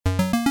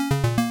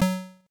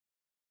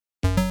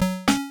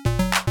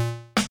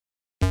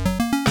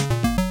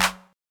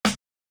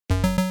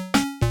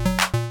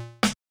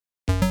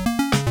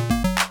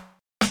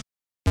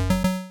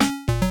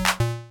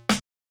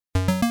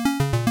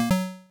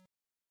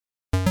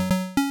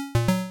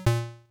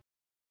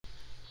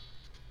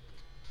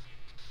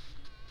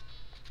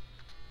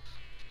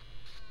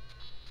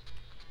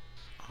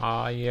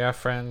Aw, yeah,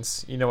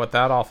 friends. You know what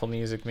that awful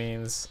music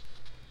means.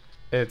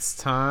 It's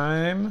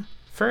time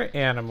for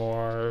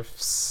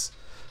Animorphs.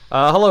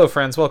 Hello,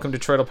 friends. Welcome to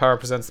Turtle Power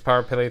Presents the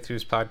Power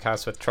Playthroughs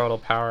podcast with Turtle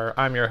Power.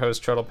 I'm your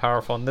host, Turtle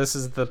Powerful, and this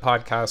is the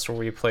podcast where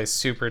we play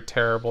super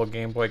terrible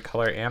Game Boy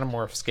Color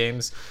Animorphs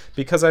games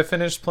because I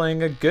finished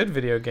playing a good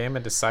video game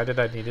and decided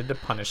I needed to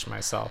punish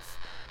myself.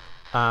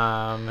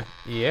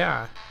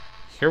 Yeah.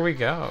 Here we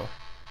go.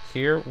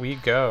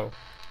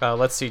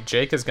 Let's see.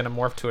 Jake is going to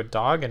morph to a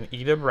dog and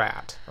eat a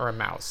rat or a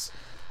mouse.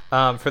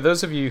 For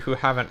those of you who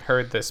haven't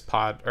heard this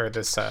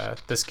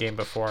this game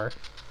before,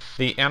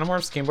 the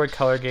Animorphs Game Boy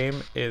Color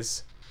game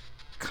is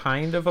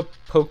kind of a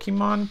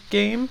Pokemon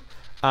game.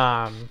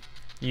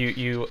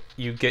 You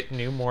get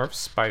new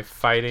morphs by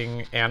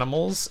fighting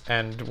animals,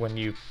 and when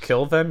you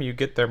kill them, you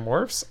get their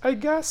morphs, I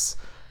guess.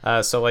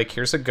 So like,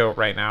 here's a goat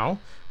right now.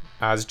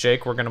 As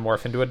Jake, we're going to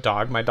morph into a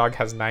dog. My dog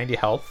has 90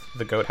 health.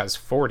 The goat has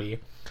 40.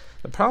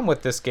 The problem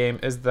with this game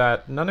is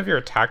that none of your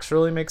attacks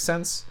really make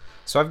sense.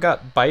 So I've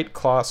got Bite,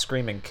 Claw,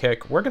 Scream, and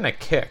Kick. We're going to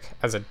kick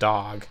as a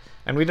dog.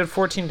 And we did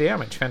 14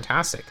 damage.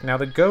 Fantastic. Now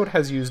the goat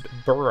has used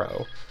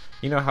Burrow.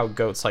 You know how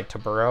goats like to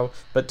burrow.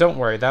 But don't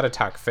worry, that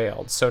attack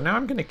failed. So now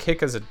I'm going to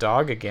kick as a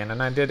dog again,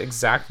 and I did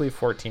exactly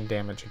 14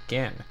 damage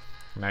again.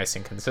 Nice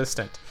and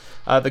consistent.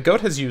 The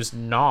goat has used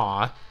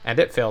Gnaw, and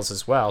it fails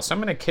as well. So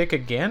I'm going to kick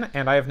again,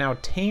 and I have now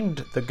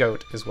tamed the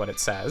goat, is what it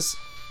says.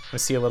 We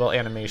see a little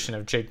animation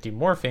of Jake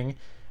demorphing,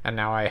 and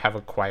now I have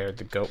acquired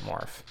the goat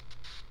morph.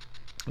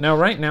 Now,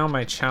 right now,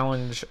 my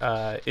challenge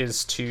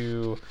is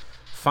to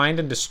find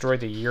and destroy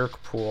the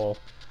Yeerk pool.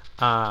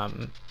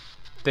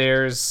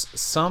 There's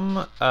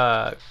some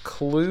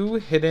clue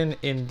hidden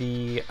in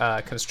the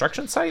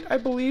construction site, I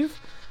believe.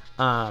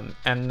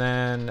 And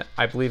then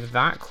I believe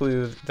that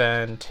clue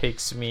then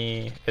directs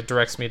me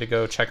to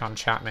go check on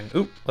Chapman.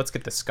 Oop, let's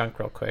get the skunk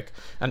real quick.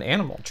 An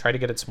animal, try to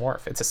get its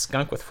morph. It's a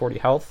skunk with 40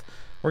 health.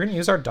 We're going to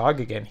use our dog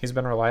again. He's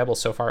been reliable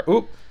so far.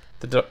 Oop,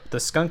 the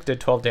skunk did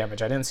 12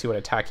 damage. I didn't see what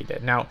attack he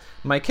did. Now,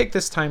 my kick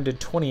this time did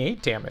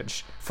 28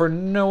 damage. For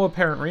no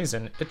apparent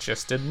reason, it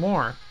just did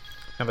more.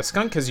 Now, the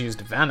skunk has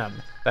used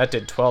Venom. That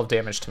did 12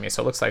 damage to me,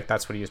 so it looks like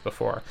that's what he used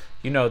before.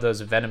 You know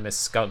those venomous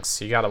skunks,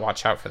 so you gotta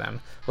watch out for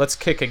them. Let's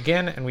kick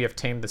again, and we have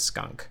tamed the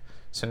skunk.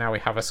 So now we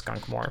have a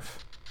skunk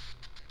morph.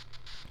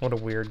 What a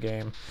weird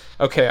game.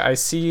 Okay, I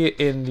see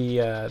in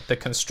the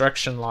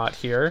construction lot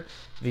here,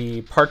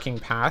 the parking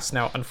pass.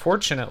 Now,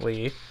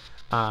 unfortunately,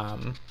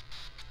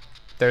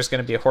 there's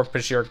going to be a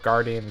Hork-Bajir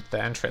guarding the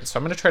entrance. So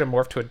I'm going to try to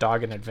morph to a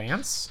dog in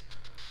advance.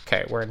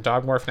 Okay, we're in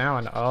dog morph now,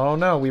 and oh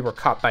no, we were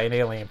caught by an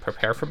alien.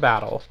 Prepare for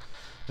battle.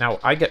 Now,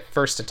 I get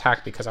first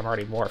attack because I'm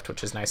already morphed,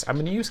 which is nice. I'm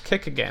going to use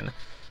kick again.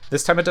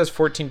 This time it does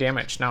 14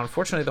 damage. Now,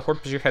 unfortunately, the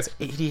Hork-Bajir has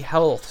 80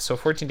 health, so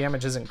 14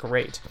 damage isn't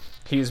great.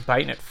 He used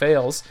bite and it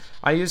fails.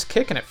 I use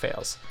kick and it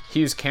fails. He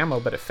used camo,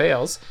 but it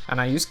fails.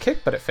 And I use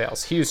kick, but it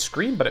fails. He used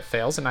scream, but it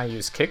fails. And I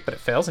use kick, but it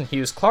fails. And he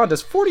used claw,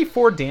 does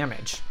 44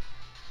 damage.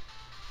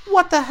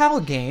 What the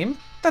hell, game?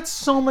 That's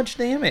so much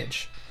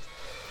damage.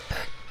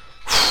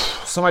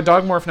 So my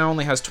dog morph now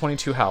only has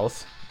 22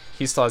 health.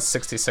 He still has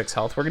 66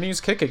 health. We're going to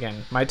use kick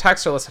again. My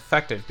attacks are less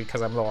effective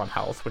because I'm low on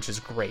health, which is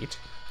great.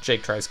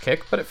 Jake tries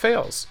kick, but it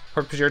fails.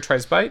 Hork-Bajir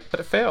tries bite, but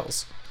it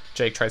fails.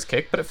 Jake tries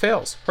kick, but it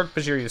fails.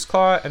 Hork-Bajir used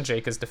claw, and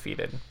Jake is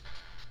defeated.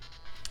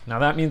 Now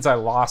that means I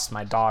lost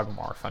my dog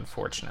morph,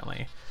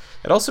 unfortunately.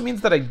 It also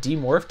means that I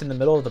demorphed in the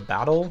middle of the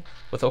battle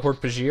with a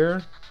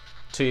Hork-Bajir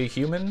to a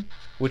human,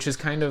 which is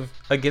kind of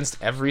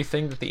against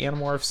everything that the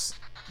Animorphs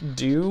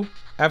do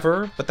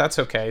ever, but that's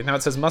okay. Now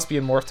it says must be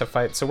a morph to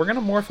fight, so we're going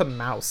to morph a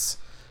mouse.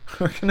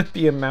 We're going to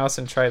be a mouse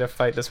and try to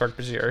fight this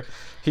Hork-Bajir.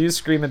 He used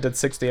Scream and did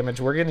 6 damage.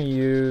 We're going to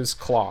use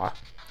Claw.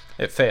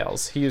 It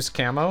fails. He used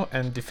Camo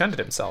and defended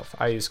himself.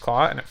 I use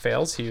Claw and it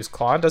fails. He used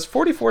Claw and does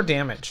 44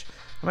 damage.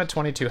 I'm at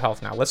 22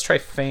 health now. Let's try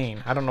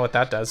Feign. I don't know what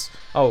that does.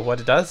 Oh,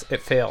 what it does?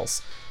 It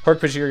fails.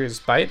 Hork-Bajir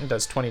used Bite and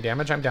does 20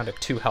 damage. I'm down to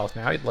 2 health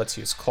now. Let's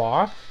use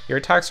Claw. Your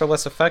attacks are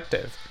less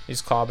effective.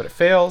 Use Claw, but it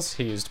fails.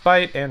 He used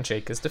Bite, and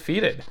Jake is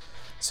defeated.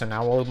 So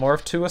now we'll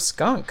morph to a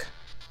skunk.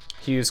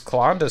 He used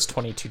Claw and does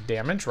 22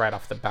 damage right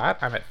off the bat.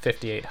 I'm at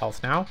 58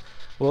 health now.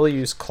 We'll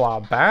use Claw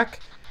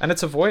back, and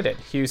it's avoided.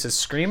 He uses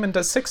Scream and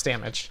does 6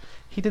 damage.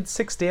 He did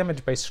 6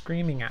 damage by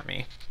screaming at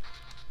me.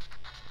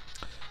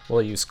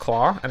 We'll use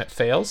Claw, and it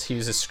fails. He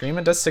uses Scream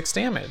and does 6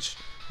 damage.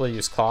 We'll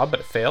use Claw, but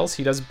it fails.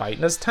 He does Bite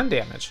and does 10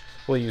 damage.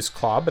 We'll use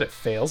Claw, but it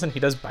fails, and he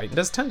does Bite and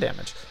does 10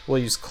 damage. We'll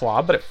use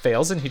Claw, but it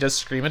fails, and he does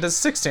Scream and does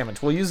 6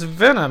 damage. We'll use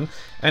Venom,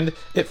 and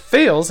it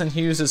fails, and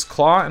he uses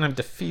Claw, and I'm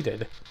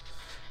defeated.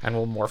 And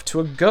we'll morph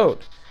to a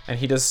goat, and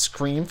he does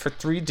Scream for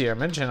 3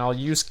 damage, and I'll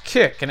use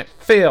Kick, and it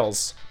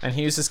fails, and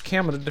he uses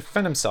Camo to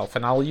defend himself,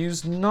 and I'll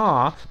use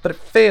Gnaw, but it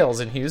fails,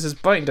 and he uses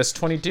Bite and does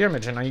 20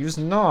 damage, and I use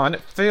Gnaw, and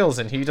it fails,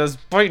 and he does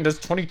Bite and does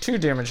 22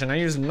 damage, and I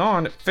use Gnaw,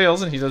 and it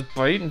fails, and he does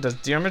Bite and does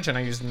damage, and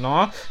I use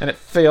Gnaw, and it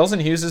fails,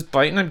 and he uses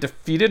Bite, and I'm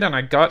defeated, and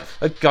I got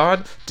a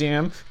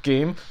goddamn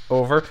game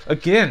over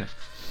again.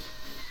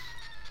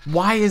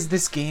 Why is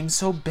this game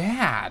so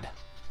bad?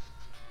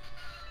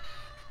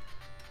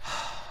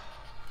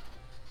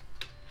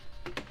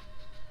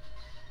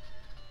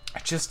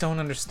 just don't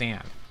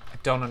understand. I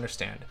don't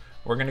understand.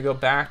 We're going to go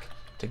back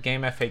to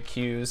game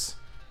FAQs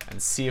and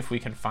see if we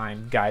can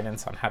find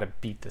guidance on how to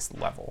beat this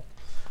level.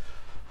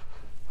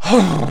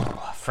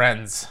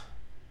 Friends,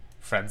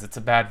 it's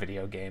a bad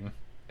video game.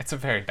 It's a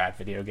very bad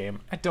video game.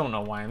 I don't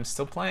know why I'm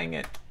still playing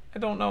it. I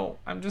don't know.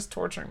 I'm just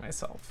torturing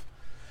myself.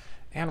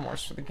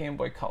 Animorphs for the Game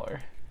Boy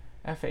Color.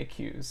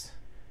 FAQs.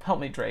 Help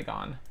me,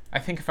 Dragon. I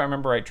think if I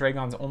remember right,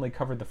 Dragon's only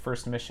covered the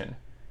first mission.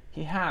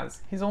 He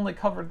has. He's only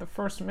covered the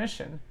first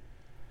mission.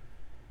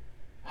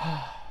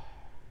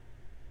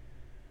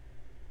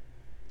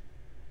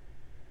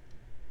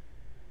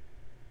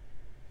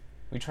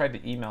 We tried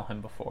to email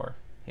him before.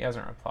 He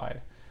hasn't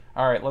replied.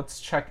 All right, let's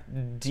check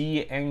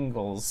D.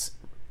 Engel's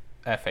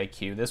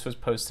FAQ. This was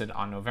posted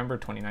on November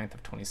 29th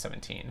of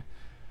 2017.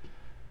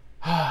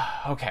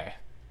 Okay.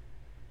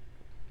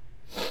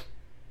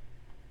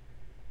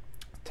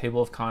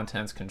 Table of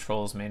contents,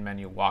 controls, main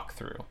menu,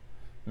 walkthrough.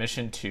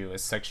 Mission 2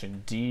 is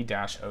section D-02,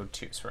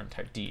 so we're going to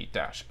type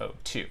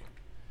D-02.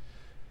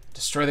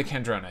 Destroy the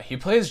Kandrona. You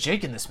play as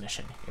Jake in this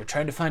mission. You're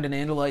trying to find an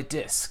Andalite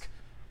disc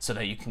so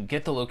that you can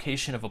get the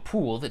location of a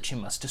pool that you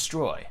must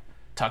destroy.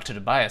 Talk to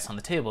Tobias on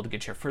the table to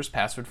get your first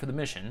password for the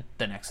mission,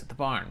 then exit the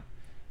barn.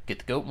 Get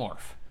the goat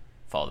morph.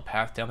 Follow the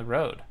path down the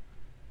road.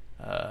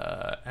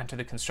 Enter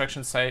the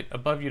construction site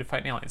above you to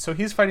fight an alien. So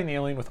he's fighting the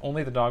alien with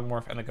only the dog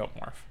morph and the goat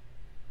morph.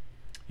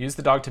 Use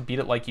the dog to beat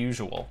it like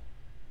usual.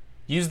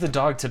 Use the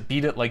dog to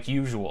beat it like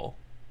usual.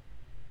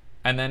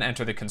 And then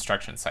enter the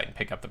construction site and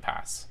pick up the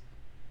pass.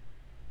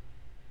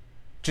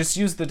 Just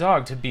use the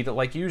dog to beat it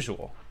like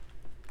usual.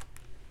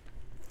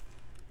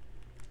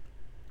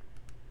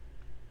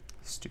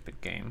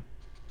 Stupid game.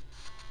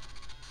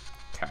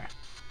 Okay.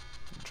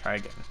 Try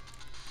again.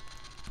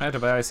 Alright,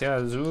 Tobias, yeah,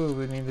 ooh,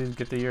 we need to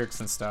get the Yerks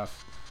and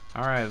stuff.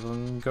 Alright,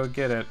 go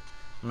get it.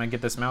 I'm gonna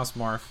get this mouse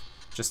morph,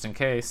 just in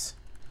case.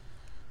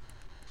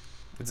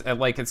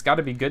 It's got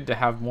to be good to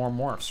have more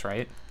morphs,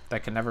 right?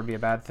 That can never be a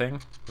bad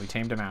thing. We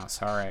tamed a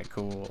mouse. Alright,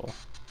 cool.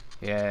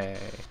 Yay.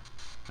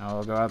 Now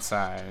we'll go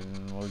outside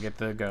and we'll get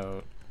the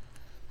goat.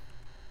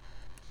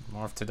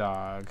 Morph to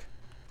dog.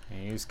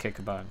 And use kick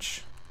a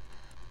bunch.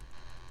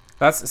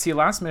 See,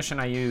 last mission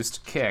I used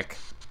kick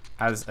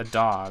as a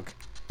dog,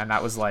 and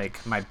that was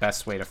like my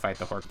best way to fight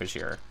the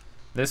Hork-Bajir.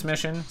 This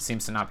mission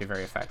seems to not be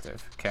very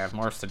effective. Okay, I have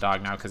morphs to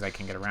dog now because I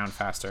can get around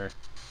faster.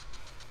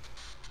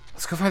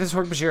 Let's go fight this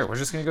Hork-Bajir. We're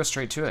just going to go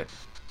straight to it.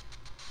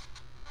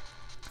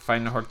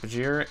 Fighting a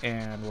Hork-Bajir,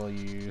 and we'll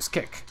use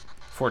kick.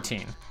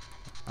 14.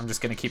 I'm just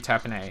going to keep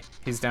tapping A.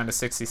 He's down to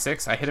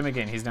 66. I hit him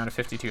again. He's down to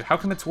 52. How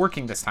come it's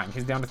working this time?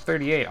 He's down to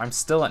 38. I'm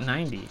still at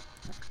 90.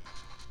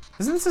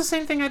 Isn't this the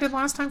same thing I did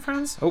last time,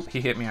 friends? Oh,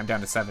 he hit me. I'm down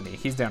to 70.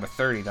 He's down to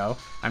 30, though.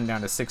 I'm down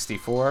to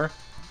 64.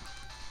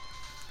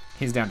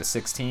 He's down to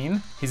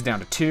 16. He's down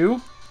to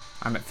 2.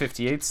 I'm at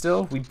 58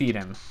 still. We beat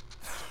him.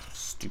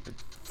 Stupid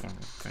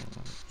thing.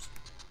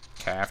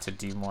 Okay, I have to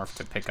demorph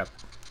to pick up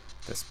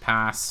this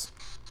pass.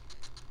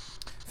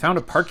 Found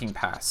a parking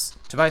pass.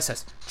 Tobias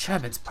says,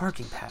 Chabin's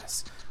parking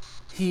pass.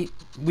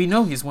 We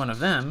know he's one of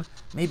them.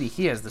 Maybe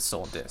he has the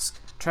soul disc.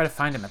 Try to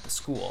find him at the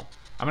school.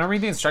 I'm going to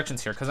read the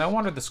instructions here because I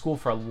wandered the school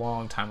for a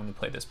long time when we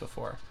played this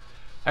before.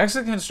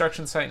 Exit the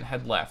construction site and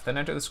head left, then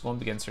enter the school and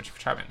begin searching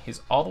for Chabin.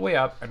 He's all the way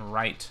up and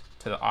right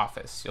to the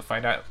office. You'll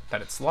find out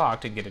that it's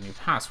locked and get a new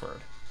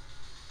password.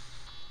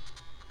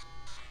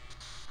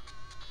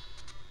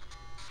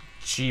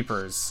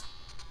 Jeepers.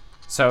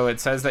 So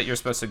it says that you're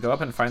supposed to go up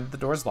and find that the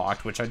door's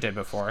locked, which I did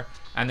before,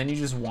 and then you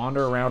just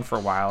wander around for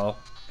a while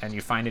and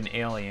you find an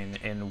alien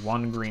in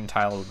one green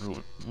tiled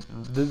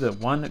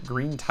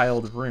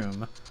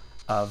room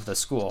of the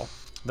school.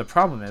 The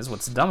problem is,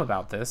 what's dumb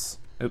about this...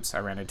 Oops, I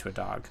ran into a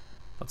dog.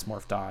 Let's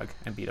morph dog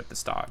and beat up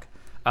this dog.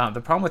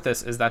 The problem with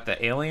this is that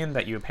the alien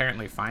that you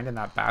apparently find in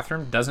that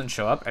bathroom doesn't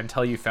show up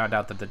until you found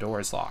out that the door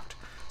is locked.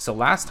 So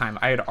last time,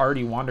 I had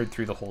already wandered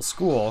through the whole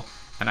school,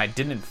 and I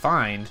didn't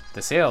find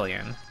this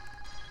alien.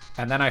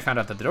 And then I found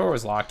out that the door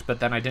was locked, but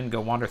then I didn't go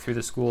wander through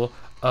the school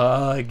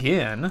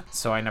again,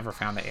 so I never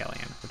found the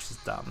alien, which is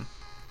dumb.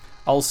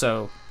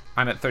 Also,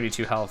 I'm at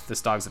 32 health,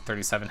 this dog's at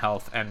 37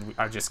 health, and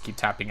I just keep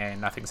tapping A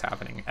and nothing's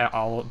happening.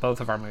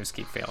 Both of our moves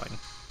keep failing.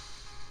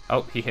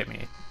 Oh, he hit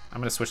me. I'm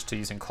going to switch to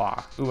using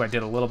Claw. Ooh, I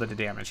did a little bit of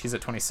damage. He's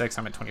at 26,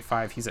 I'm at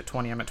 25. He's at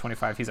 20, I'm at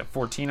 25. He's at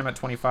 14, I'm at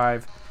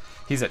 25.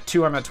 He's at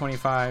 2, I'm at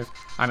 25.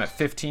 I'm at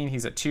 15,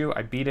 he's at 2.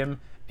 I beat him,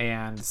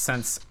 and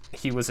since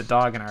he was a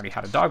dog and I already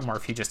had a dog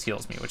morph, he just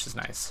heals me, which is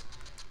nice.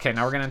 Okay,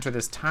 now we're going to enter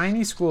this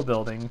tiny school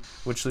building,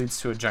 which leads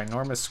to a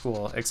ginormous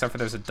school, except for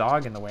there's a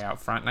dog in the way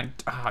out front, and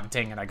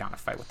dang it, I got in a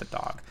fight with the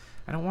dog.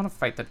 I don't want to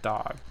fight the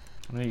dog.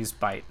 I'm going to use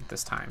Bite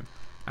this time.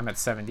 I'm at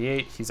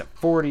 78, he's at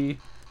 40,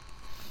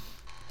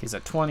 he's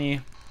at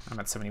 20, I'm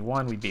at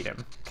 71, we beat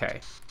him.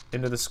 Okay,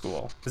 into the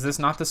school. Is this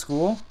not the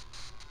school?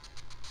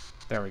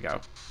 There we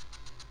go.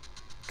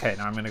 Okay,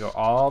 now I'm going to go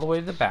all the way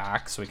to the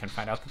back so we can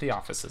find out that the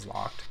office is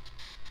locked.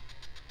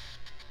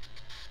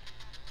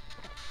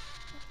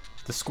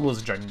 The school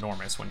is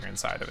ginormous when you're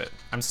inside of it.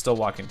 I'm still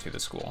walking through the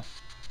school.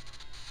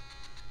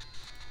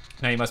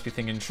 Now you must be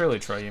thinking, surely,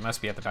 Troy, you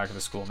must be at the back of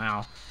the school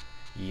now.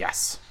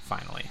 Yes,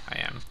 finally, I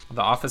am.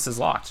 The office is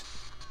locked.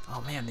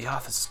 Oh man, the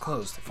office is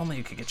closed. If only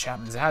you could get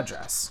Chapman's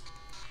address.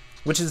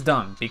 Which is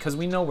dumb, because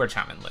we know where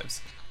Chapman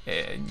lives.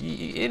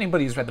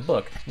 Anybody who's read the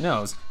book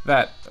knows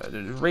that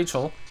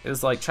Rachel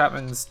is like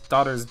Chapman's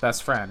daughter's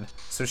best friend,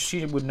 so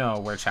she would know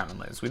where Chapman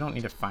lives. We don't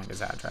need to find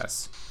his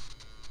address.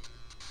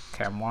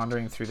 Okay, I'm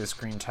wandering through this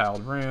green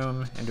tiled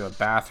room into a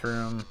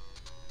bathroom.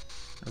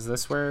 Is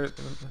this where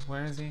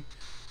is he?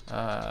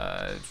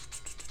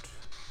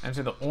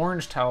 Enter the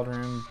orange tiled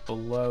room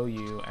below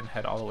you and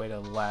head all the way to the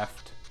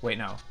left. Wait,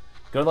 no.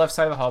 Go to the left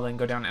side of the hall, then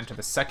go down and enter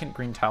the second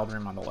green tiled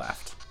room on the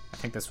left. I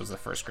think this was the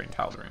first green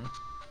tiled room.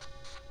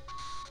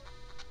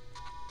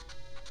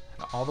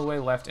 And all the way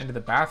left into the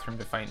bathroom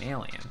to fight an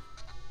alien.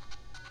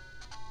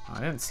 Oh,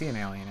 I didn't see an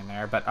alien in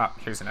there, but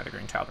here's another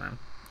green tiled room.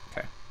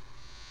 Okay.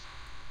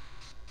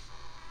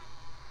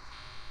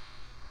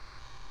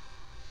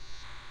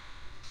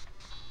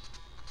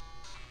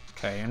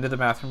 Okay, into the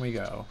bathroom we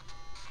go.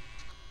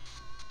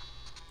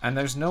 And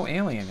there's no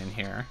alien in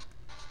here.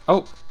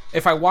 Oh,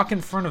 if I walk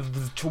in front of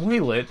the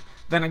toilet,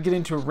 then I get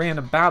into a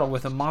random battle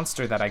with a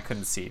monster that I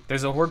couldn't see.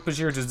 There's a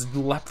Hork-Bajir just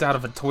leapt out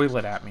of a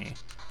toilet at me.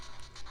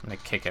 I'm gonna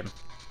kick him.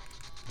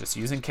 Just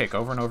using kick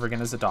over and over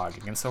again as a dog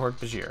against the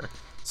Hork-Bajir.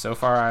 So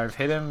far I've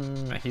hit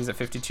him, he's at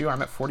 52,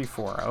 I'm at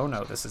 44. Oh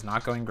no, this is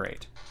not going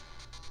great.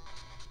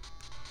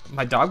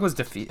 My dog was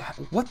defeated.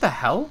 What the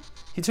hell?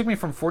 He took me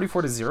from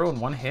 44 to 0 in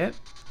one hit?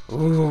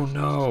 Ooh,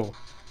 no.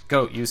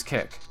 Goat, use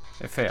kick.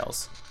 It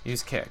fails.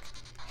 Use kick.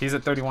 He's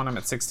at 31, I'm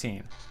at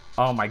 16.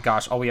 Oh my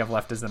gosh, all we have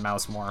left is the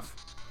mouse morph.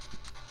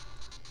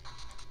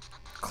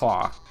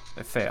 Claw.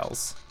 It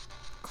fails.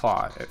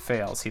 Claw. It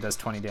fails. He does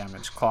 20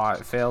 damage. Claw.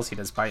 It fails. He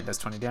does bite. Does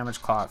 20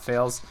 damage. Claw. It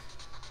fails.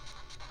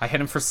 I hit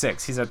him for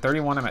 6. He's at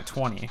 31, I'm at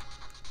 20.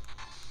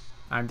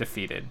 I'm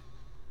defeated.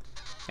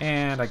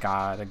 And I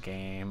got a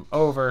game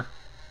over.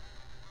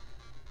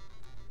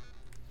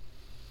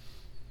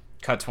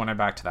 Cut to when I'm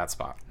back to that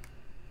spot.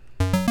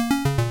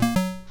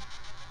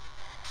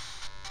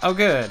 Oh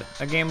good,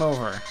 a game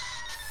over.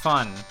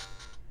 Fun.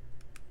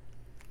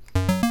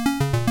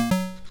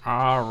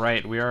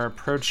 Alright, we are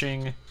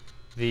approaching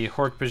the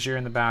Hork-Bajir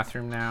in the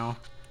bathroom now.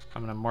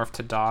 I'm gonna morph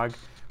to dog.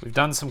 We've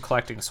done some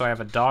collecting, so I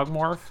have a dog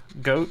morph,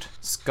 goat,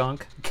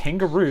 skunk,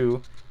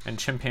 kangaroo, and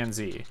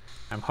chimpanzee.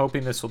 I'm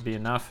hoping this will be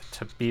enough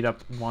to beat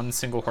up one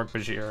single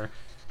Hork-Bajir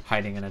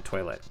hiding in a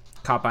toilet.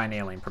 Caught by an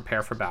alien,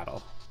 prepare for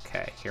battle.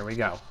 Okay, here we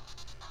go.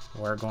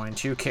 We're going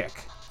to kick.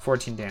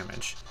 14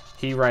 damage.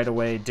 He right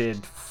away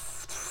did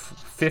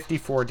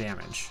 54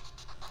 damage.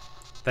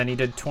 Then he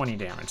did 20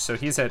 damage. So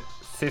he's at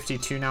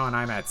 52 now and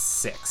I'm at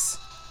 6.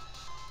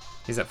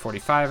 He's at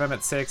 45, I'm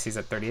at 6. He's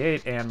at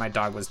 38 and my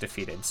dog was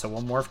defeated. So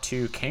we'll morph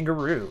to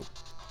kangaroo.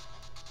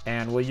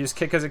 And we'll use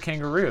kick as a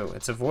kangaroo.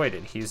 It's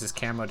avoided. He uses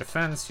camo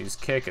defense. Use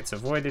kick. It's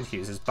avoided. He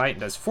uses bite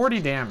and does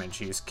 40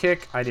 damage. Use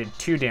kick. I did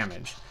 2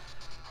 damage.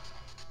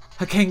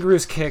 A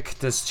kangaroo's kick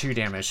does 2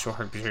 damage to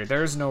Hork-Bajir.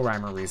 There's no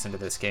rhyme or reason to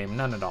this game.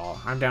 None at all.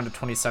 I'm down to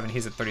 27.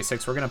 He's at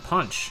 36. We're going to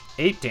punch.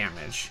 8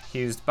 damage. He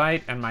used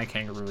bite, and my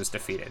kangaroo is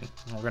defeated.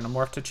 We're going to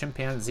morph to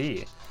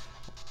chimpanzee.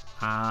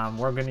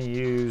 We're going to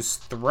use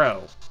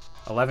throw.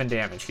 11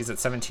 damage. He's at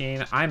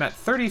 17. I'm at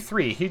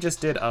 33. He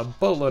just did a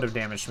boatload of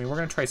damage to me. We're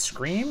going to try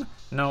scream.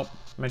 Nope.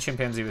 My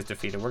chimpanzee was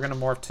defeated. We're going to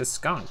morph to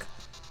skunk.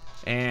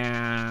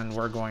 And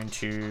we're going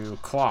to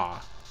claw.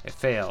 It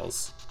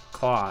fails.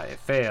 Claw, it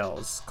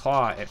fails.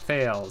 Claw, it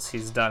fails.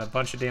 He's done a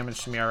bunch of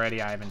damage to me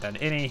already. I haven't done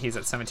any. He's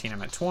at 17,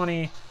 I'm at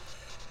 20.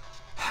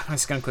 My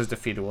skunk was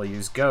defeated. We'll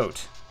use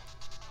goat.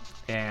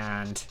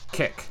 And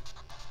kick.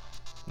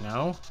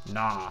 No?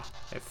 Nah.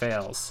 It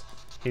fails.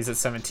 He's at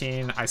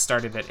 17. I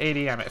started at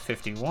 80. I'm at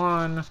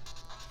 51.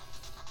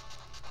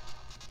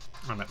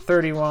 I'm at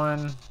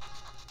 31.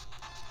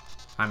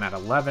 I'm at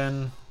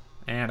 11.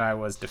 And I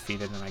was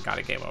defeated and I got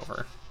a game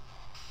over.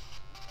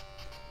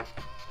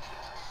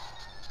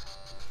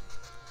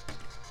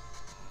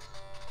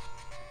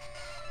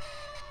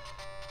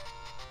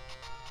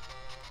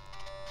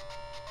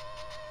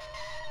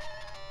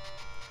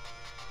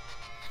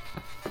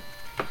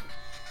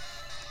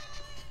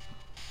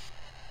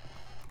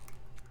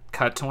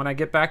 Cut to when I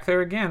get back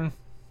there again.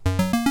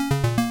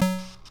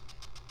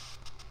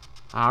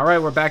 Alright,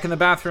 we're back in the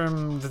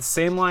bathroom, the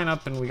same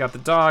lineup, and we got the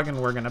dog,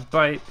 and we're gonna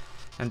bite,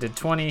 and did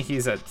 20.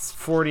 He's at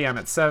 40, I'm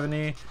at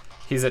 70.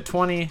 He's at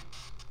 20.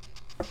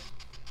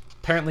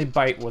 Apparently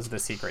bite was the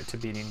secret to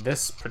beating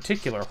this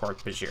particular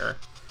Hork-Bajir.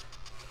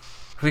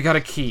 We got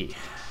a key.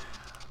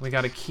 We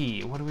got a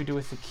key. What do we do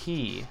with the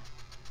key?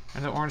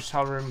 And the orange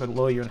tile room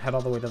below you and head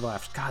all the way to the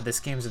left. God, this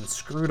game's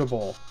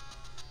inscrutable.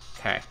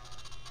 Okay.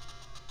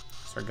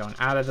 So we're going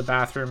out of the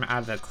bathroom,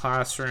 out of the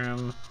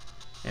classroom,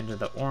 into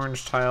the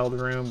orange tiled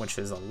room, which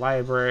is a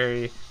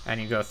library,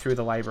 and you go through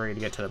the library to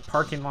get to the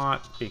parking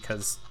lot,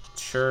 because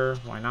sure,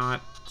 why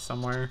not?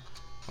 Somewhere.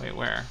 Wait,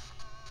 where?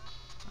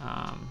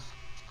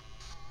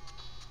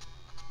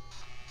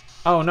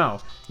 Oh no,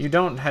 you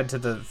don't head to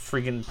the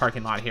freaking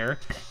parking lot here.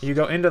 You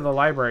go into the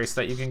library so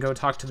that you can go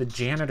talk to the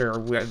janitor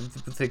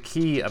with the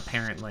key,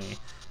 apparently.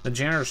 The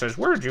janitor says,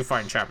 "Where did you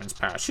find Chapman's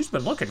pass? She's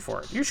been looking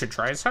for it. You should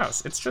try his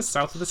house. It's just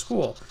south of the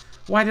school."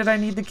 Why did I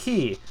need the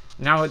key?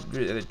 Now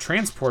it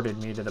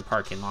transported me to the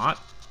parking lot.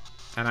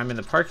 And I'm in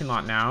the parking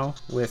lot now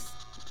with...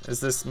 Is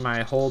this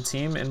my whole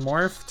team in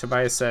Morph?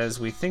 Tobias says,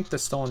 "We think the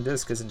stolen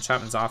disc is in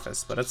Chapman's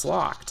office, but it's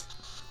locked."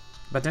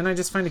 But didn't I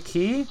just find a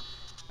key?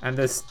 And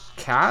this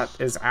cat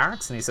is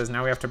Axe, and he says,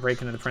 "Now we have to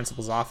break into the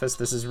principal's office."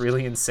 This is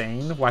really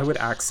insane. Why would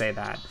Axe say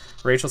that?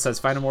 Rachel says,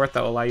 "Find a morph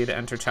that will allow you to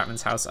enter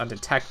Chapman's house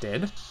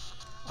undetected."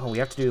 Oh, we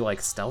have to do, like,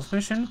 a stealth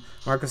mission?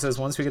 Marco says,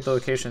 "Once we get the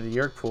location of the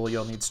Yeerk pool,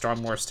 you'll need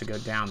strong morphs to go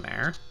down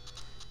there."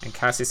 And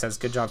Cassie says,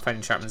 "Good job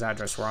finding Chapman's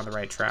address. We're on the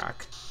right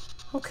track."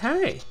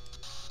 Okay.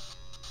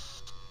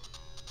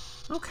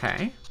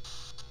 Okay.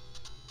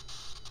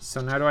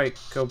 So now do I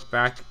go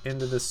back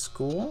into the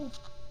school?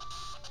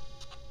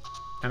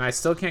 And I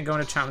still can't go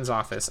into Chapman's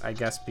office, I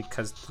guess,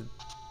 because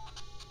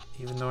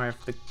even though I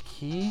have the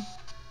key?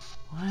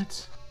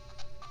 What?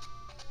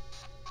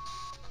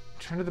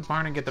 Turn to the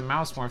barn and get the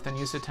mouse morph, then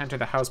use it to enter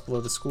the house below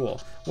the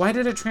school. Why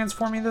did it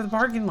transform me into the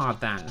parking lot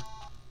then?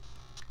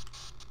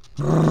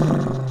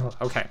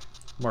 Okay,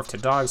 morph to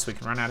dog so we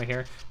can run out of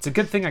here. It's a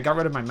good thing I got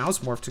rid of my mouse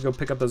morph to go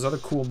pick up those other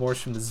cool morphs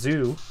from the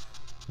zoo.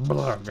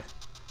 Blug.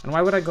 And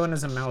why would I go in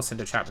as a mouse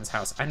into Chapman's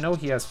house? I know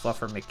he has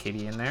Fluffer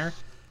McKitty in there.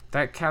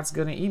 That cat's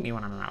gonna eat me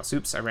when I'm a mouse.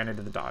 Oops, I ran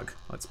into the dog.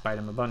 Let's bite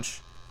him a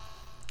bunch.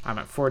 I'm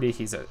at 40,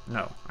 he's at...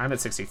 No, I'm at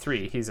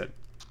 63, he's at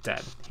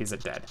dead. He's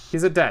at dead.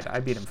 He's at dead.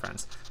 I beat him,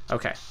 friends.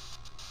 Okay.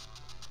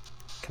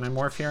 Can I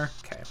morph here?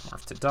 Okay,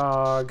 morph to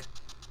dog.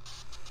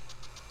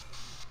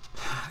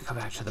 Go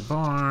back to the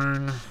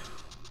barn.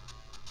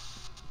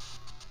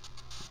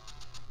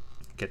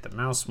 Get the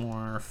mouse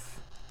morph.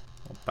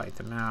 We'll bite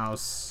the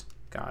mouse.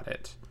 Got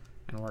it.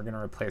 And we're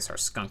gonna replace our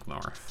skunk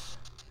morph.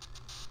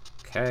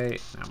 Okay,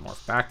 now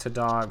morph back to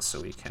dog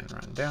so we can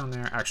run down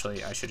there.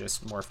 Actually, I should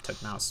just morph to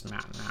mouse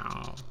mat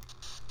now.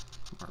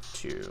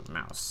 Morph to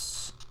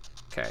mouse.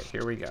 Okay,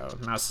 here we go.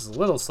 The mouse is a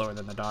little slower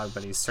than the dog,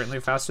 but he's certainly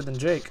faster than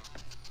Jake.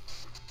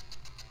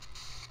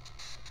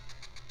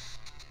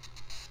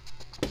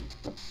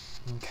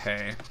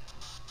 Okay.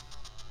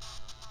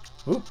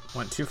 Oop,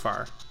 went too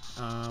far.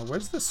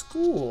 Where's the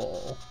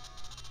school?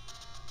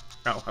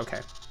 Oh, okay.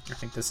 I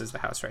think this is the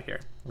house right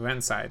here. We went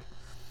inside.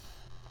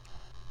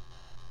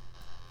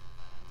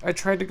 I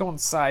tried to go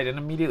inside and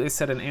immediately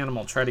said an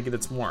animal tried to get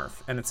its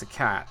morph, and it's a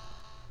cat.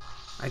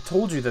 I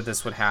told you that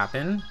this would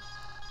happen.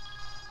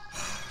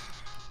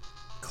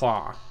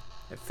 Claw.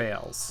 It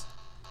fails.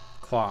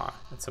 Claw.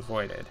 It's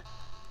avoided.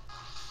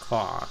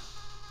 Claw.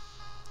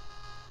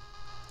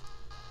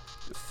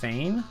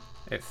 Feign.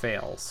 It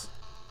fails.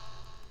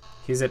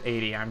 He's at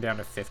 80. I'm down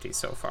to 50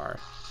 so far.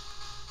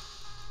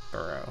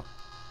 Burrow.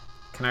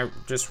 Can I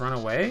just run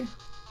away?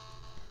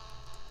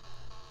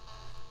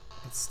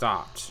 It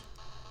stopped.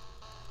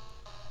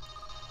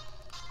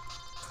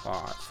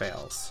 Claw. It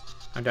fails.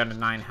 I'm down to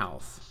 9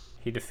 health.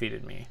 He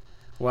defeated me.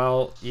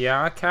 Well,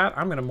 yeah, cat.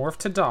 I'm gonna morph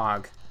to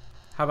dog.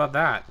 How about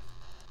that?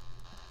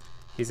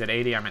 He's at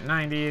 80. I'm at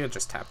 90. I'll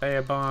just tap A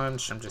a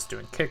bunch. I'm just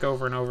doing kick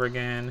over and over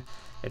again.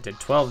 It did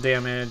 12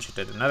 damage. It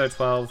did another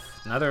 12.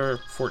 Another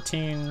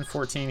 14.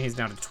 14. He's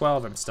down to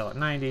 12. I'm still at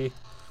 90.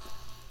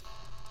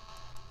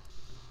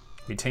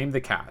 We tamed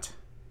the cat.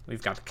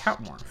 We've got the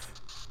cat morph.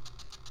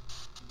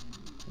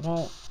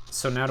 Well,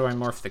 so now do I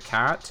morph the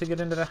cat to get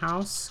into the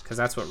house? Because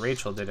that's what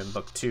Rachel did in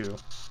book 2.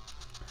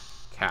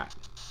 Cat.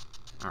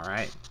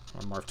 Alright.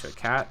 We'll morph to a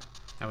cat.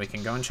 And we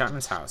can go in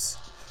Chapman's house.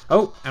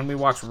 Oh, and we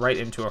walked right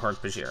into a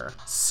Hork-Bajir.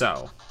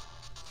 So.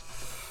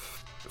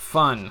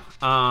 Fun.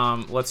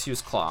 Let's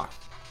use Claw.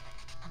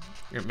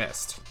 You're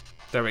missed.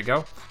 There we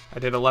go. I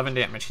did 11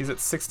 damage. He's at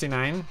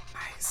 69.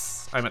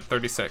 Nice. I'm at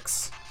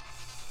 36.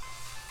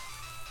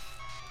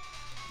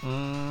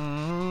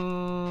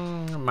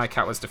 My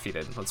cat was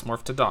defeated. Let's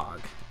morph to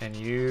dog and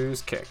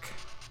use kick.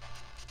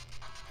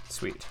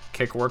 Sweet.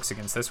 Kick works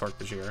against this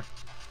Hork-Bajir.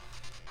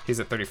 He's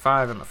at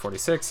 35. I'm at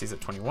 46. He's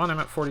at 21. I'm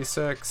at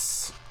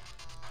 46.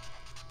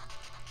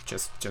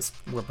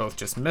 We're both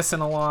just missing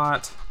a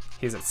lot.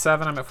 He's at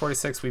 7. I'm at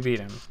 46. We beat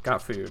him.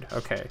 Got food.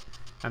 Okay.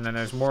 And then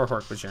there's more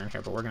Hork-Bajir in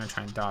here, but we're going to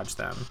try and dodge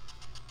them.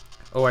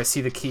 Oh, I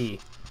see the key.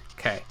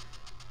 Okay.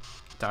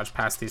 Dodge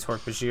past these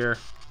Hork-Bajir.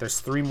 There's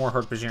 3 more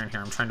Hork-Bajir in here.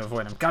 I'm trying to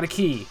avoid them. Got a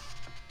key!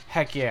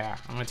 Heck yeah.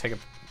 I'm going to take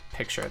a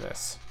picture of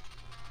this.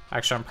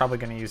 Actually, I'm probably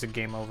going to use a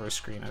game over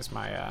screen as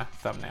my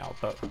thumbnail,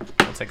 but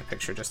we'll take a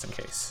picture just in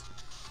case.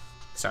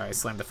 Sorry, I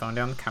slammed the phone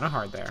down kind of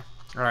hard there.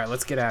 Alright,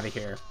 let's get out of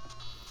here.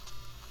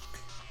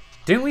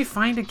 Didn't we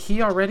find a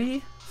key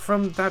already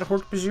from that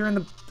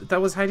Hork-Bajir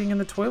that was hiding in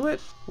the toilet?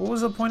 What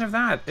was the point of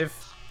that?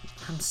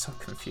 I'm so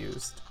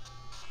confused.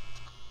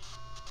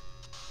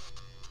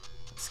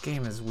 This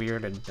game is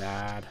weird and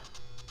bad.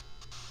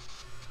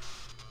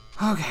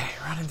 Okay,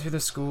 running through the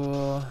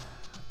school.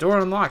 Door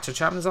unlocked to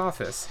Chapman's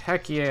office.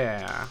 Heck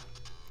yeah.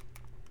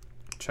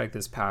 Check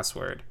this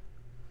password.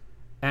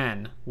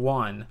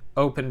 N1,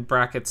 open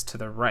brackets to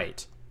the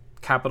right.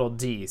 Capital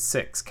D,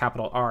 6,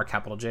 capital R,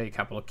 capital J,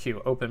 capital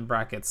Q, open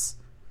brackets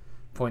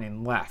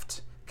pointing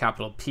left.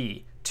 Capital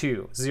P,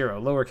 2,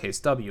 0,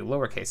 lowercase w,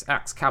 lowercase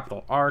x,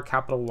 capital R,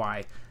 capital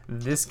Y.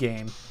 This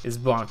game is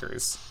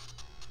bonkers.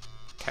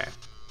 Okay.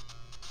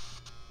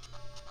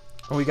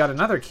 Oh, we got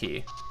another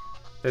key.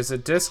 There's a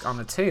disc on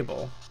the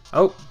table.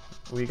 Oh,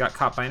 we got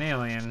caught by an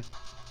alien.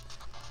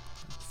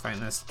 Find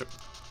this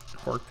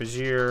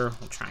Hork-Bajir.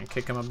 We'll try and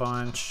kick him a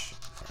bunch.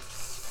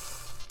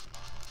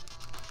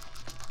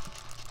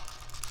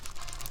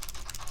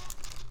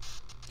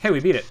 Hey, we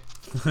beat it.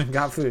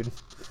 Got food.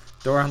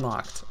 Door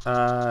unlocked.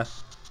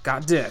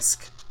 Got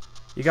disc.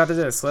 You got the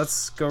disc.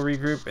 Let's go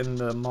regroup in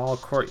the mall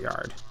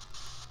courtyard.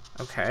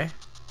 Okay.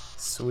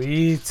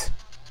 Sweet.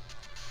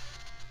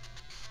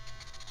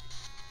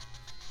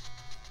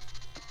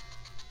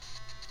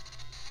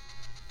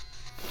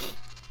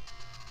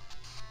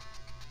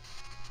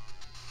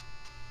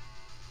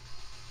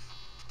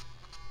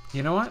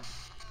 You know what?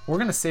 We're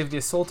going to save the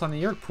assault on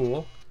the Yeerk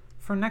pool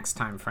for next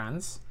time,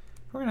 friends.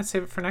 We're going to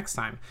save it for next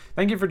time.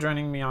 Thank you for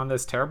joining me on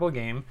this terrible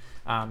game.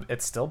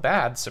 It's still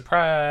bad.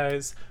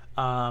 Surprise.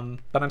 But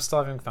I'm still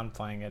having fun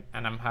playing it,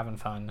 and I'm having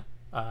fun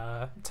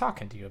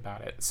talking to you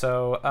about it.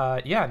 So,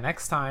 yeah,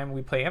 next time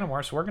we play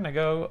Animorphs, we're going to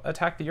go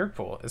attack the Yeerk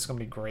pool. It's going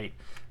to be great.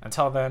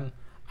 Until then,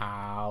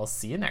 I'll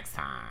see you next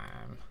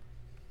time.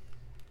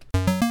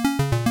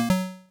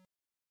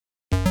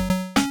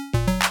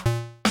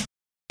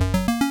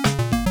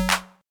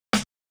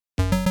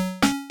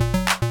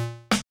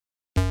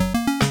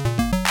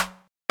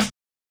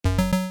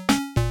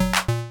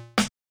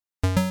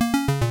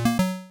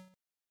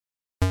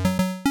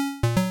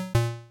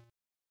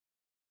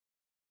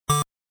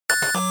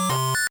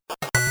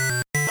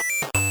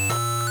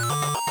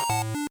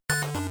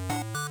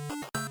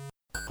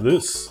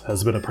 This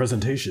has been a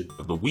presentation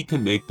of the We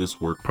Can Make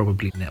This Work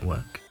Probably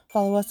Network.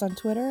 Follow us on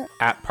Twitter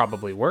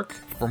 @ProbablyWork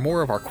for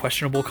more of our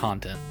questionable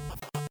content.